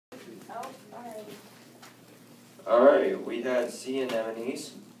Oh, alright. Alright, we had sea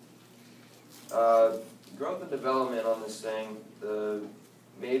anemones. Growth and development on this thing, the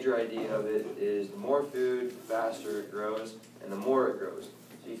major idea of it is the more food, the faster it grows, and the more it grows.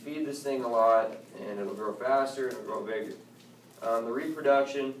 So you feed this thing a lot, and it'll grow faster, and it'll grow bigger. The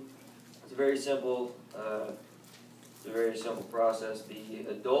reproduction, it's a very simple process. The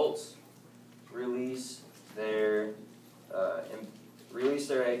adults release their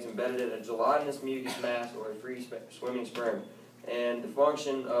eggs embedded in a gelatinous mucus mass or a free swimming sperm. And the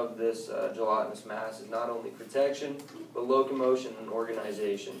function of this gelatinous mass is not only protection, but locomotion and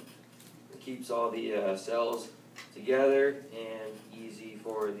organization. It keeps all the cells together and easy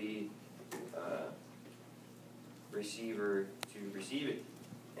for the receiver to receive it.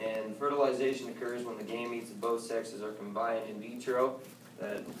 And fertilization occurs when the gametes of both sexes are combined in vitro.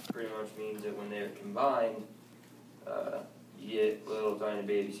 That pretty much means that when they're combined, you get little tiny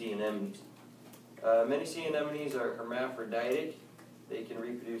baby sea anemones. Many sea anemones are hermaphroditic. They can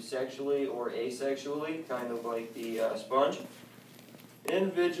reproduce sexually or asexually, kind of like the sponge.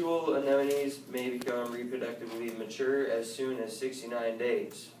 Individual anemones may become reproductively mature as soon as 69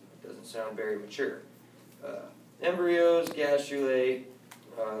 days. Doesn't sound very mature. Embryos, gastrulae,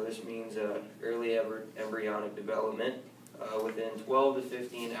 this means early embryonic development within 12 to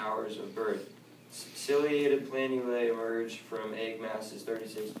 15 hours of birth. Ciliated planulae emerge from egg masses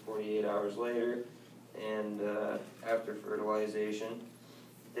 36 to 48 hours later and after fertilization.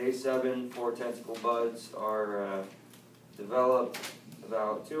 Day 7, 4 tentacle buds are developed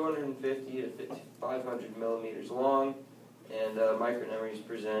about 250 to 500 millimeters long, and microanemones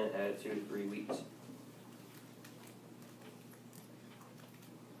present at 2 to 3 weeks.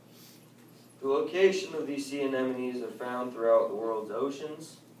 The location of these sea anemones are found throughout the world's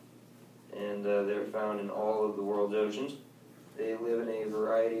oceans, and they're found in all of the world's oceans. They live in a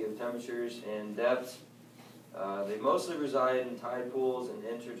variety of temperatures and depths. They mostly reside in tide pools and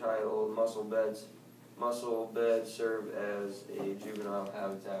intertidal mussel beds. Mussel beds serve as a juvenile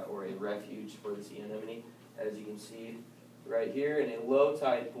habitat or a refuge for the sea anemone. As you can see right here, in a low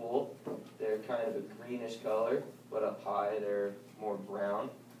tide pool, they're kind of a greenish color, but up high they're more brown.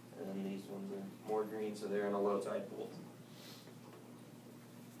 And then these ones are more green, so they're in a low tide pool.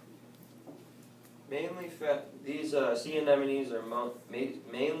 These sea anemones are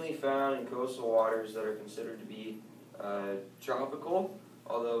mainly found in coastal waters that are considered to be tropical,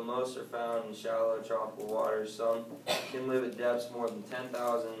 although most are found in shallow tropical waters. Some can live at depths more than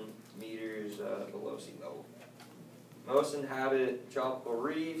 10,000 meters below sea level. Most inhabit tropical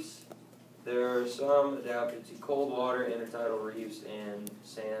reefs. There are some adapted to cold water, intertidal reefs, and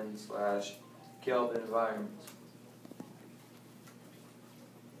sand/kelp environments.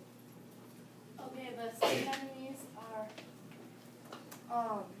 Okay, the sea anemones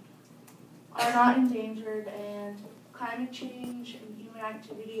are not endangered, and climate change and human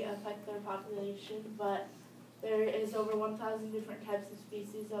activity affect their population, but there is over 1,000 different types of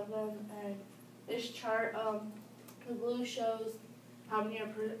species of them, and this chart, the blue shows how many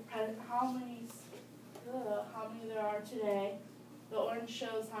there are today. The orange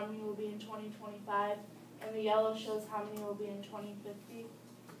shows how many will be in 2025, and the yellow shows how many will be in 2050.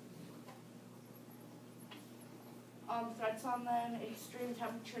 Threats on them: extreme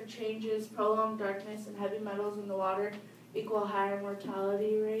temperature changes, prolonged darkness, and heavy metals in the water equal higher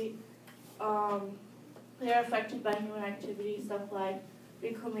mortality rate. They are affected by human activity, stuff like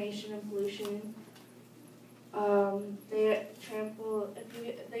reclamation and pollution. They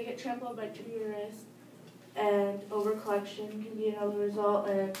get trampled by tourists, and overcollection can be another result,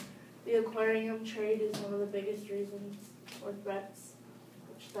 and the aquarium trade is one of the biggest reasons or threats,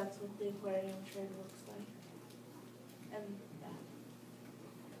 which that's what the aquarium trade looks like. And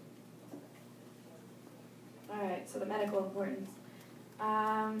yeah. Alright, so the medical importance.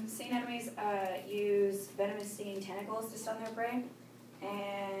 Sea anemones use venomous stinging tentacles to stun their prey.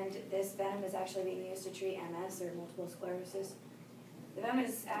 And this venom is actually being used to treat MS or multiple sclerosis. The venom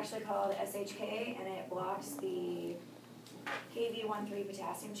is actually called SHK, and it blocks the Kv1,3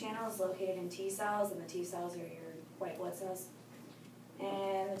 potassium channels located in T cells, and the T cells are your white blood cells.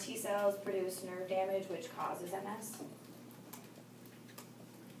 And the T cells produce nerve damage, which causes MS.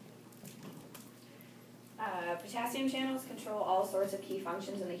 Potassium channels control all sorts of key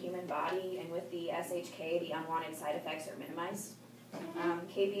functions in the human body, and with the SHK, the unwanted side effects are minimized.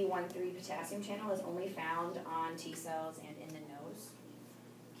 Kv1,3 potassium channel is only found on T cells and in the nose.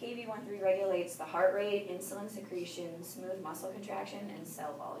 Kv1,3 regulates the heart rate, insulin secretion, smooth muscle contraction, and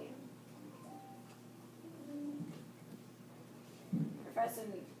cell volume.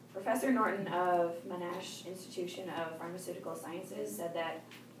 Professor Norton of Monash Institution of Pharmaceutical Sciences said that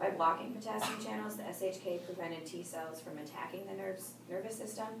By blocking potassium channels, the SHK prevented T cells from attacking the nervous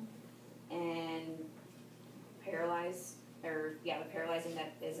system and the paralyzing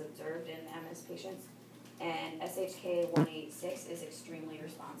that is observed in MS patients. And SHK 186 is extremely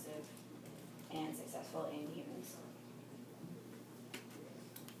responsive and successful in humans.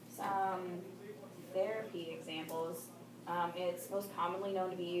 Some therapy examples. It's most commonly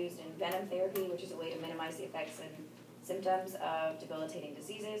known to be used in venom therapy, which is a way to minimize the effects and symptoms of debilitating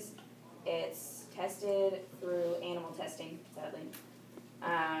diseases. It's tested through animal testing, sadly.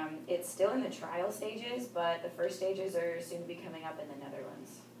 It's still in the trial stages, but the first stages are soon to be coming up in the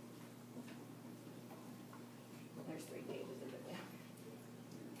Netherlands. There's 3 pages of it there.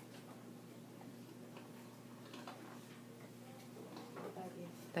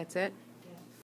 That's it?